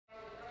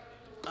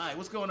Alright,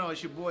 what's going on?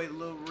 It's your boy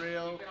Lil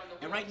Real.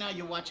 And right now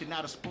you're watching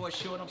Not a Sports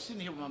Show, and I'm sitting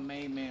here with my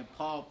main man,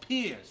 Paul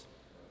Pierce,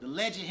 the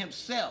legend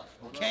himself,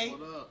 okay?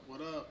 What up,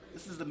 what up?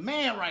 This is the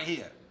man right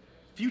here.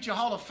 Future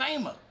Hall of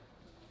Famer.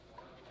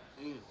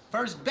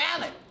 First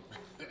ballot.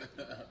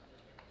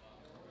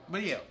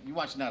 But yeah, you're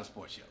watching Not a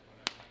Sports Show.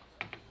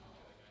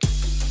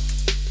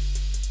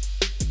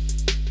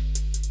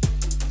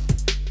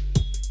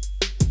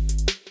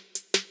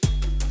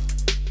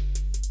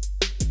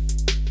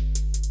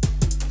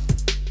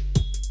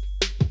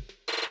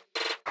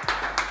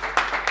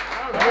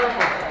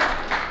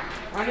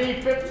 I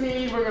need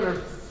 15. We're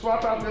gonna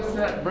swap out this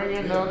set, bring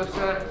in the other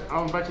set.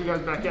 I'll invite you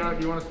guys back out.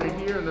 Do you want to stay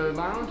here in the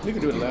lounge? We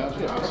can do it in the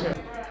lounge, yeah.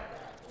 Okay.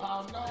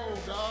 Oh no,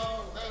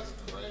 dog, that's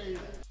crazy.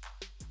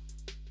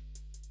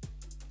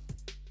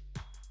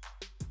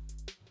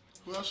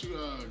 Who else you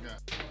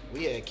got?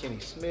 We had Kenny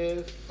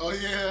Smith. Oh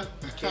yeah,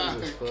 Kenny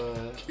was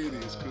fun.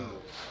 Kenny is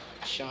cool.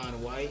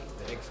 Sean White,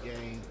 the X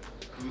Game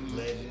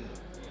legend.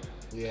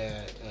 We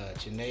had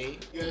Janae.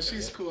 Yeah,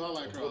 she's cool. I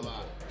like her a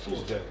lot. She's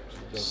dope.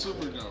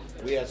 Super dope.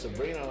 We had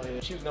Sabrina on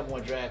here. She was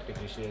 #1 draft pick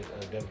and shit.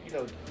 You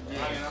know,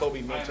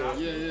 Kobe mentor.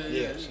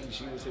 Yeah.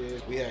 She was here.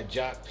 We had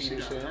Jock She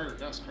Peterson. got hurt.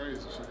 That's crazy.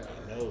 She got hurt.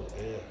 I know,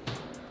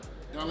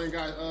 yeah. Y'all ain't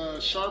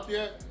got Sharp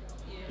yet?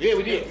 Yeah,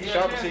 we did.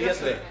 Sharp was here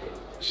yesterday.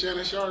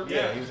 Shannon Sharp?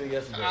 Yeah, he was here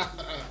yesterday.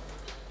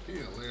 He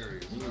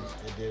hilarious.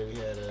 And then we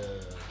had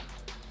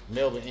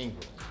Melvin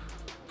Ingram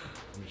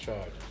from the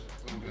Chargers.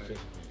 Okay.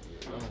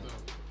 Yeah.